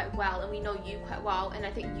Patrick quite well, and we know you quite well, and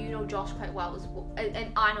I think you know Josh quite well as well,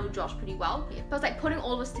 and I know Josh pretty well. Yeah. But it's like putting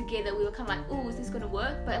all of us together, we were kind of like, oh, is this gonna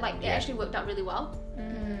work? But like, it actually worked out really well.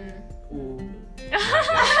 Ooh. He's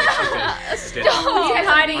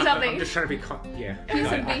hiding something. I'm just trying to be Here's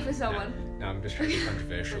some beef for someone. No, I'm just trying to be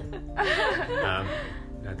controversial.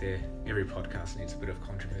 No, every podcast needs a bit of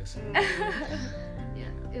controversy.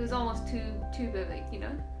 Yeah, it was almost too perfect, you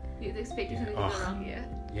know. You'd expect something to go wrong.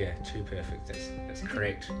 Yeah, too perfect. That's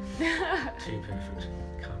correct. Too perfect.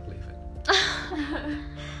 Can't believe it.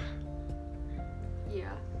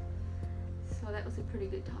 Yeah. So that was a pretty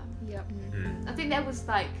good time. Yep. I think that was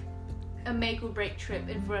like a make or break trip,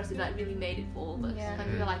 and for us it like really made it for all of us. Yeah. Like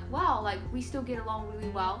we were like, wow, like we still get along really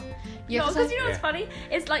well. Yeah, because you know what's funny?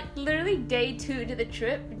 It's like literally day 2 into the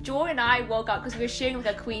trip. Joy and I woke up because we were sharing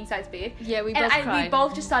like a queen size bed. Yeah, we and both cried. we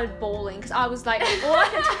both just started bawling because I was like, all I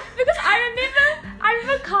could because I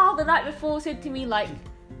remember Carl the night before said to me like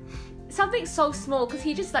something so small because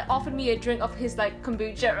he just like offered me a drink of his like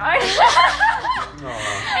kombucha, right?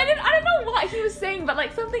 And then I don't know what he was saying, but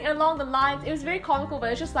like something along the lines. It was very comical,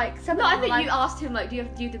 but it's just like something. No, I along the think you lines- asked him like, do you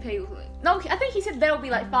have to pay or something? No, I think he said there will be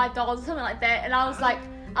like $5 or something like that, and I was like,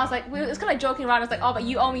 it was kind of joking around. I was like, oh, but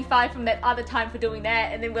you owe me 5 from that other time for doing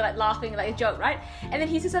that, and then we're like laughing like a joke, right? And then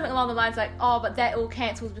he said something along the lines like, oh, but that all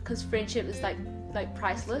cancels because friendship is like like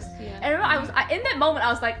Priceless. Yeah. And I remember in that moment I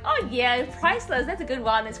was like, oh yeah, Priceless, that's a good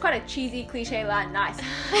one. It's quite a cheesy cliche line, nice.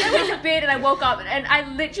 I went to bed and I woke up and I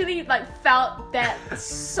literally like felt that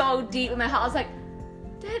so deep in my heart. I was like,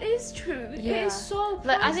 that is true. Yeah. It is so priceless.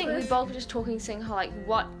 Like, I think we both were just talking, saying how like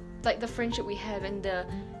what like the friendship we have and the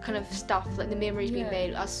kind of stuff, like the memories we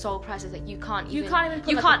made are so priceless. Like you can't even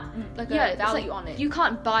put a value on it. You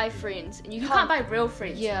can't buy friends, and you can't buy real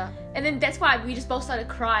friends. Yeah. And then that's why we just both started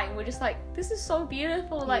crying. We're just like, this is so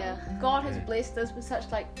beautiful. Like God has blessed us with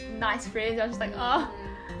such like nice friends. I was just like, oh.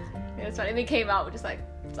 Yeah, that's right. And then came out, we're just like,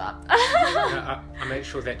 what's up? I made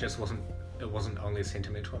sure that just wasn't only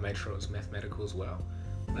sentimental. I made sure it was mathematical as well.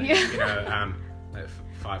 Like, you know, like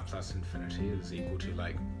 5 plus infinity is equal to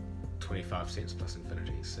like 25 cents plus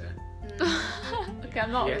infinity. So. Okay,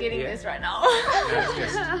 I'm not getting this right now. No, it's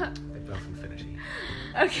just they're both infinity.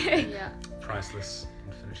 Okay. Yeah. Priceless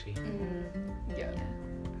infinity. Yeah.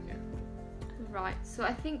 Right. So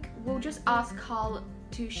I think we'll just ask Carl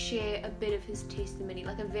to share a bit of his testimony,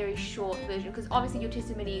 like a very short version, because obviously your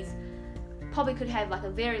testimonies probably could have like a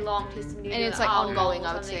very long testimony and it's like ongoing,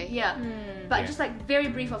 I would say. Yeah. But just like very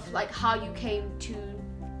brief of like how you came to,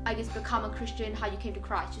 I guess, become a Christian, how you came to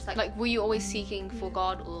Christ, just like were you always seeking for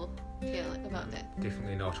God, or like about that?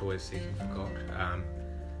 Definitely not always seeking for God.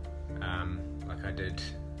 Like I did,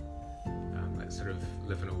 like sort of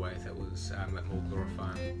live in a way that was like more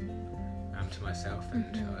glorifying to myself,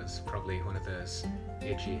 and I was probably one of those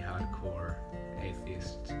edgy, hardcore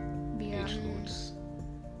atheist edgelords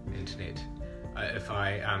internet. If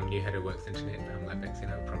I knew how to work the internet like back then,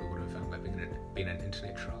 I probably would have like been an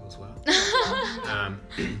internet troll as well.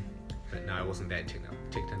 But no, I wasn't that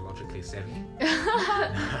technologically savvy.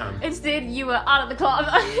 Instead, you were out of the club.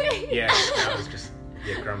 Yeah, I was just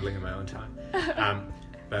grumbling in my own time.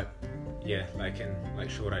 But yeah, like in like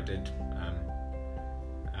short, I did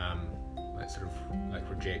like sort of like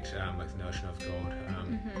reject like the notion of God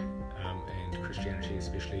and Christianity,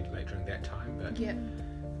 especially like during that time. But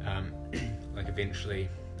like eventually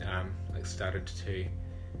like started to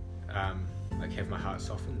like have my heart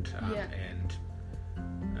softened and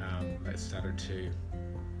like started to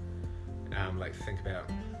like think about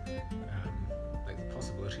like the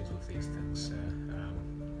possibilities of these things.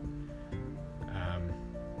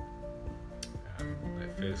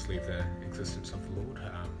 Like firstly the existence of the Lord,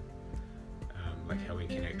 like how we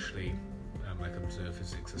can actually like observe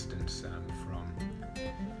his existence from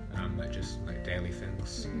like just like daily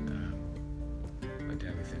things,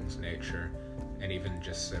 nature, and even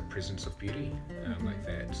just the presence of beauty, like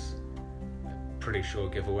that's a pretty sure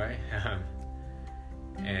giveaway.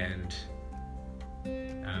 And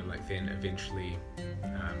like then eventually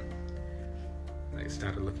like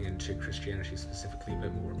started looking into Christianity specifically a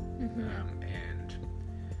bit more, and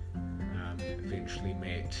eventually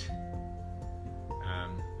met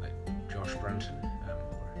like Josh Brunton,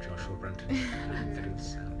 or Joshua Brunton, that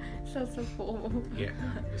is. Sounds so formal. Yeah,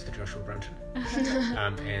 Mr. Joshua Brunton,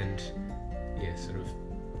 and yeah, sort of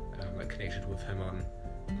like connected with him on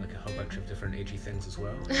like a whole bunch of different edgy things as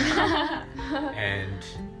well, and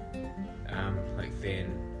like then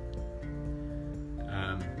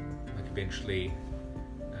like eventually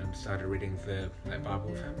started reading the like Bible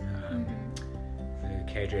with him,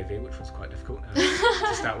 the KJV, which was quite difficult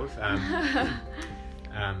to start with,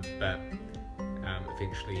 but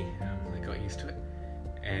eventually I got used to it,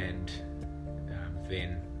 and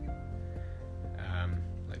then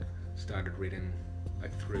like started reading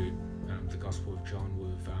like through the Gospel of John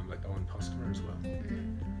with like Owen Postmer as well.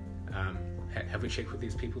 Have we checked with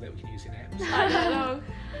these people that we can use their names? I don't know.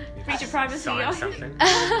 Feature privacy. Sign something.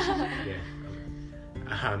 Yeah.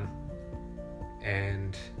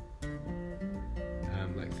 And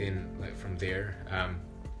like then like from there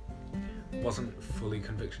wasn't fully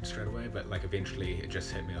convicted straight away, but like eventually it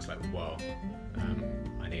just hit me. I was like, whoa,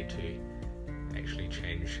 I need to actually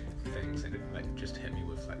change things, and it like just hit me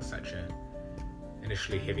with like such a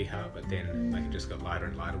initially heavy heart, but then like it just got lighter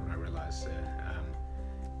and lighter when I realized the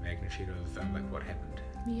magnitude of like what happened.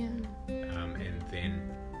 And then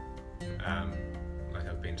like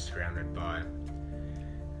I've been surrounded by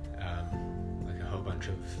like a whole bunch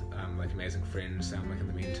of like amazing friends like in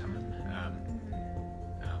the meantime,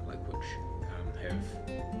 like which have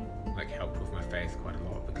like helped with my faith quite a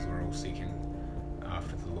lot, because we're all seeking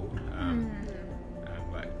after the Lord,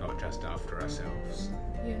 like not just after ourselves.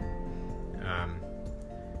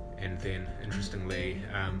 And then interestingly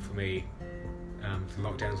for me, the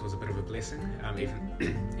lockdowns was a bit of a blessing,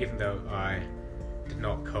 even though I did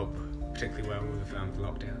not cope particularly well with the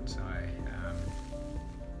lockdowns.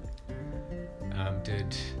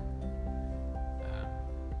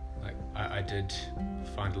 I did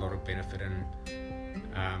find a lot of benefit in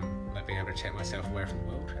like being able to take myself away from the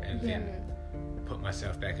world and then put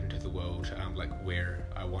myself back into the world, like where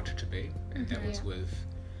I wanted to be, and that was with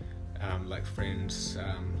like friends,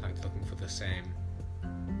 like looking for the same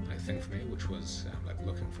like thing for me, which was like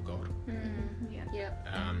looking for God. Mm-hmm.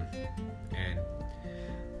 And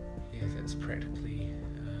yeah, that's practically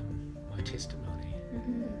my testimony.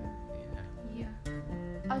 Yeah.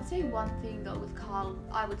 I'd say one thing though with Carl,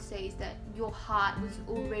 I would say, is that your heart was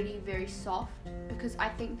already very soft, because I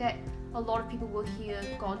think that a lot of people will hear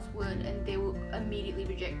God's word and they will immediately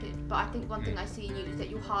reject it. But I think one thing I see in you is that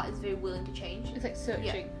your heart is very willing to change. It's like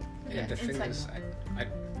searching. And the thing is,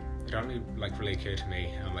 it only like really occurred to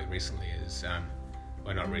me like recently is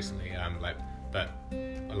well, not recently, like, but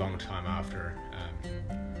a long time after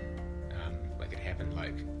like it happened,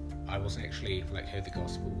 like I wasn't actually like heard the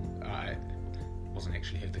gospel. I hadn't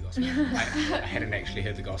actually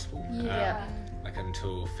heard the gospel like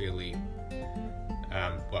until fairly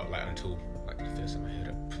well, like until like the first time I heard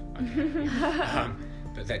it.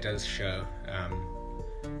 But that does show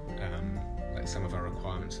like some of our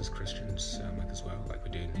requirements as Christians, like as well, like we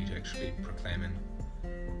do need to actually be proclaiming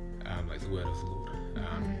like the word of the Lord,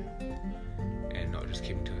 and not just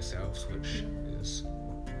keeping to ourselves, which is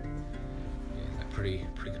like pretty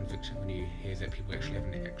convicting when you hear that people actually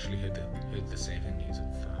haven't actually heard the saving news of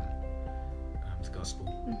the gospel.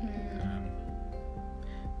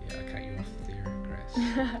 Yeah, I cut you off there, Grace.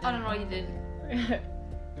 I don't know, you didn't.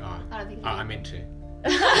 Oh, I don't think you I did. meant to.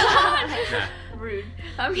 Nah. Rude.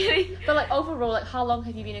 I'm kidding. But like overall, like how long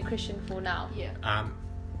have you been a Christian for now? Yeah.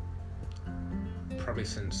 Probably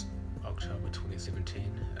since October 2017.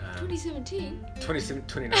 2017?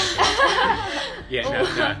 2019. Yeah, no.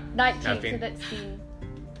 19, No, so been- that's been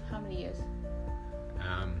how many years?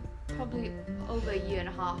 Probably over a year and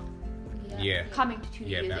a half. Yeah. Coming to 2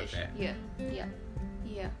 Yeah, years about ish. that. Yeah. Yeah.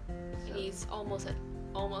 And he's almost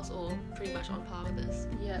or pretty much on par with us.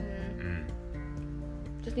 Yeah. Mm,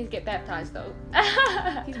 Just need to get baptized though.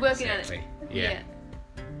 He's working exactly. on it. Yeah.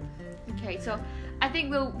 Okay, so I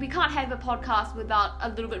think we can't have a podcast without a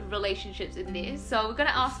little bit of relationships in there. So we're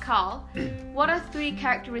gonna ask Carl, what are 3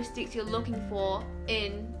 characteristics you're looking for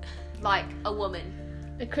in like a woman,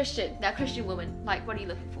 A Christian. a Christian woman? Like, what are you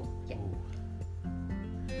looking for? Yeah. Ooh.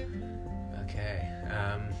 Okay.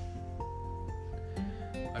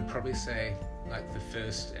 I'd probably say like the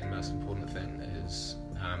first and most important thing is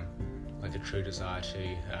like a true desire to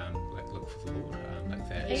like look for the Lord, like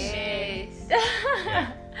that. Yes. Yeah.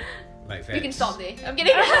 Like that. We can stop there. I'm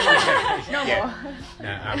kidding. No more.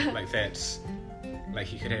 No, like that's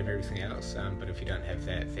like you could have everything else, but if you don't have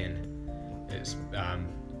that, then it's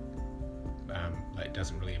like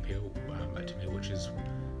doesn't really appeal like to me, which is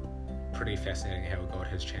pretty fascinating how God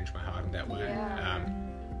has changed my heart in that way. Yeah.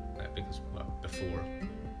 Like because before,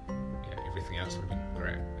 everything else would have been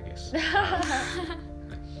great, I guess.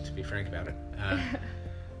 Like, to be frank about it.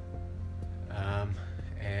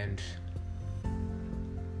 And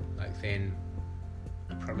like then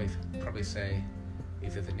I'd probably say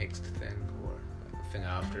either the next thing or like the thing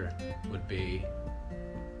after would be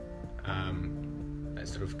that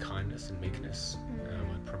sort of kindness and meekness.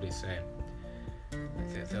 I'd probably say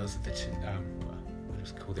like those are the two. Well, I'll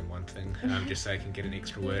just call them one thing, just so I can get an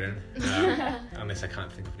extra word in, unless I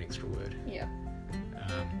can't think of an extra word. Yeah.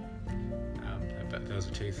 But those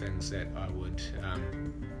are 2 things that I would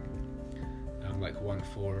like one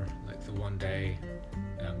for like the one day,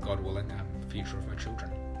 God willing, future of my children,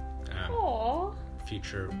 Aww.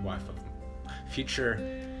 future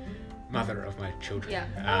mother of my children. Yeah.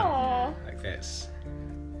 Aww. Like that's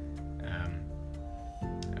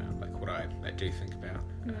like what I do think about.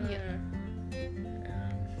 Yeah.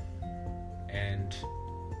 And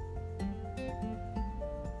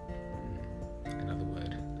another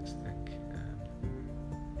word, let's think.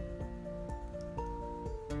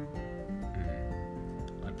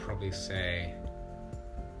 I'd probably say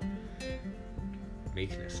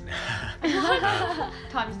meekness now.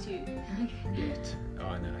 Times 2.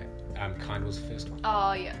 Oh no, kind was the first one.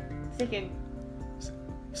 Oh yeah. Second.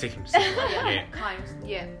 Second one, yeah. Kind.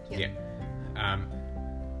 Yeah. Yeah. Yeah.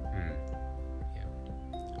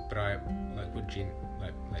 But I like would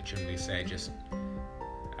generally say just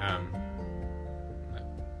like,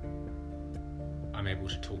 I'm able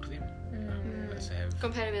to talk to them. Let's say have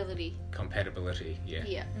Compatibility. compatibility. Yeah.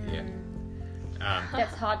 Yeah. Yeah.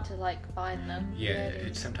 That's hard to like find though. Yeah. it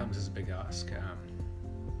It is. sometimes is a big ask.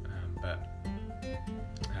 But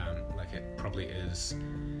like it probably is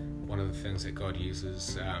one of the things that God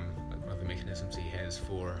uses. Like one of the mechanisms He has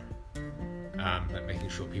for like making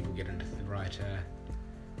sure people get into the right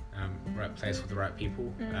place with the right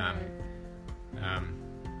people,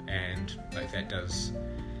 and like that does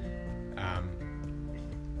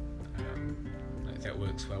like that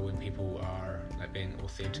works well when people are like being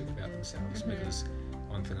authentic about themselves, because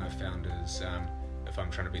one thing I've found is if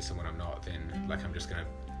I'm trying to be someone I'm not, then like I'm just gonna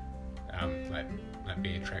like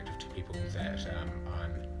be attractive to people that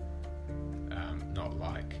I'm not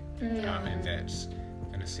like, and that's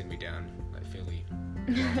gonna send me down like fairly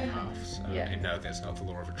wrong paths. And no, that's not the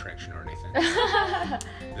law of attraction or anything.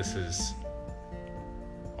 This is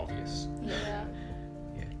obvious. Yeah.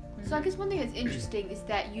 So I guess one thing that's interesting is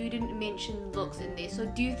that you didn't mention looks in there. So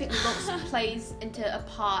do you think looks plays into a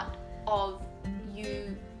part of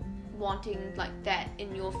you wanting like that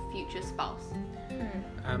in your future spouse?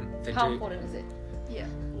 How important is it? Yeah.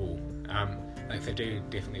 Ooh, like they do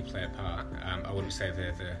definitely play a part. I wouldn't say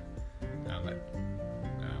they're the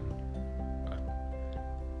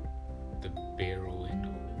the be all end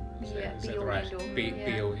all. Is that the right?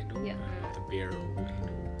 Be all end all. Not the be all end all.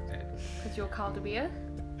 Because you're Carl de Beer.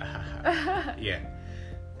 Yeah.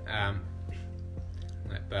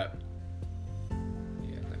 But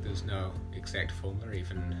yeah, like there's no exact formula.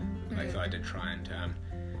 Even like I did try and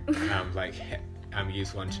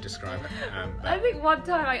use one to describe it. I think one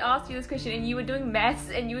time I asked you this question and you were doing maths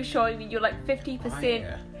and you were showing me you're like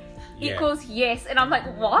 50% equals yes, and I'm like,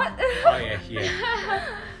 what?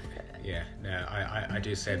 Yeah. No, I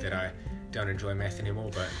do say that I don't enjoy math anymore,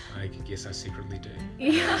 but I guess I secretly do.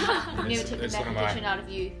 Never took the mathematician out of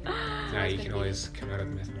you. No, you can always come out of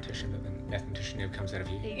the mathematician, but the mathematician never comes out of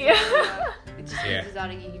you. It just comes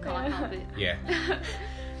out of you. You can't help it. Yeah.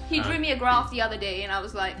 He drew me a graph the other day, and I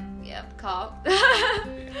was like, "Yep, Carl." I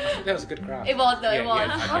think that was a good graph. It was though. Yeah, it was.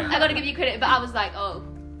 yeah, okay. I got to give you credit, but I was like, "Oh,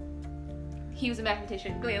 he was a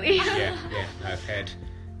mathematician, clearly." Yeah. I've had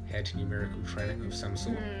numerical training of some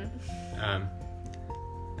sort.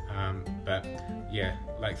 But yeah,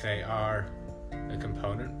 like they are a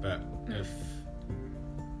component, but if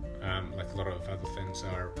like a lot of other things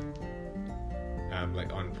are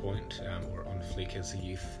like on point or on fleek as a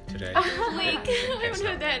youth today. Fleek. I haven't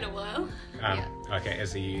heard that in a while. Okay,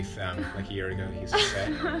 as a youth, like a year ago, he used to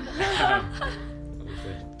say, the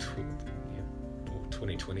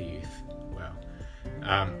 2020 youth. Wow.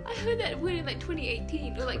 I heard that word in like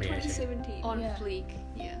 2018 or like 2017. On fleek.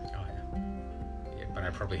 Yeah. But I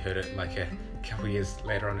probably heard it like a couple of years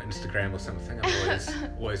later on Instagram or something. I'm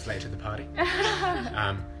always late to the party.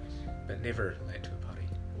 But never late to a party.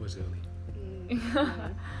 Always early.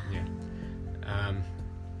 Yeah.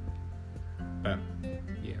 But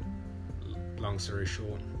yeah, long story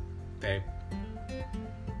short, they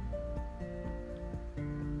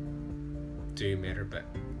do matter, but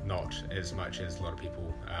not as much as a lot of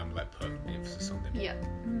people like put emphasis on them. Yeah.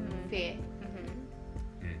 Fair.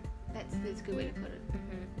 That's a good way to put it.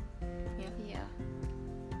 Yeah.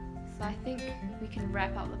 So I think we can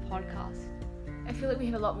wrap up the podcast. I feel like we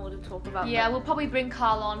have a lot more to talk about. Yeah, we'll probably bring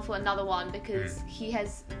Carl on for another one because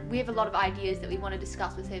we have a lot of ideas that we want to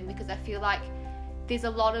discuss with him, because I feel like there's a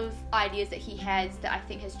lot of ideas that he has that I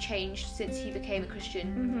think has changed since he became a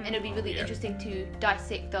Christian, and it'd be really interesting to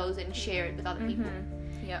dissect those and share it with other people.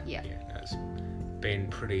 Yeah, it's been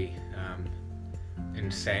pretty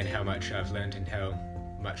insane how much I've learned and how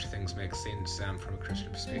much things make sense from a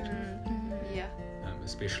Christian perspective.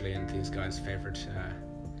 Especially in these guys' favourite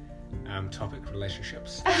topic,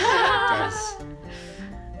 relationships. It does.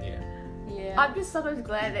 Yeah. I'm just sometimes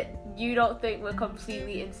glad that you don't think we're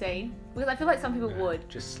completely insane, because I feel like some people would.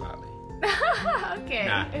 Just slightly. Okay.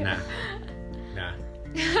 Nah.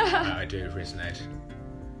 I do resonate.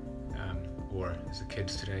 Or as the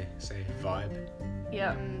kids today say, vibe.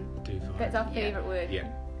 Yeah. Do vibe. That's our favourite word. Yeah.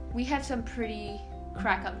 We have some pretty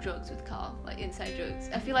crack up jokes with Carl, like inside jokes.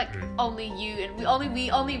 I feel like only you and we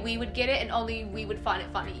would get it, and only we would find it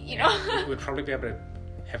funny, you know. We'd probably be able to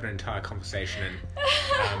have an entire conversation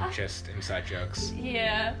and just inside jokes.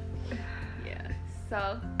 Yeah.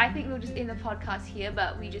 So I think we'll just end the podcast here,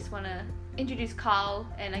 but we just want to introduce Carl,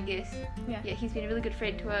 and I guess he's been a really good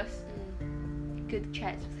friend to us. Good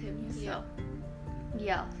chats with him. So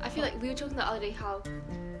yeah. I feel like we were talking the other day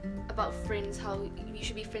about friends, how you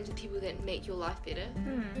should be friends with people that make your life better.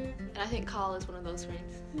 And I think Carl is one of those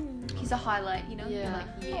friends. He's a highlight, you know?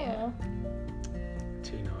 Yeah.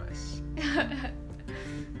 Too nice.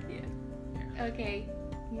 Okay.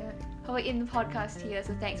 Yeah. How about in the podcast here?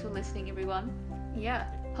 So thanks for listening, everyone. Yeah.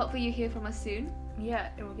 Hopefully you hear from us soon. Yeah,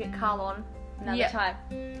 and we'll get Carl on another time.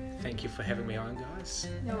 Thank you for having me on, guys.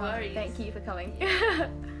 No worries. Thank you for coming.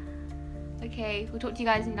 Okay, we'll talk to you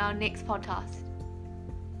guys in our next podcast.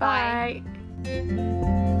 Bye.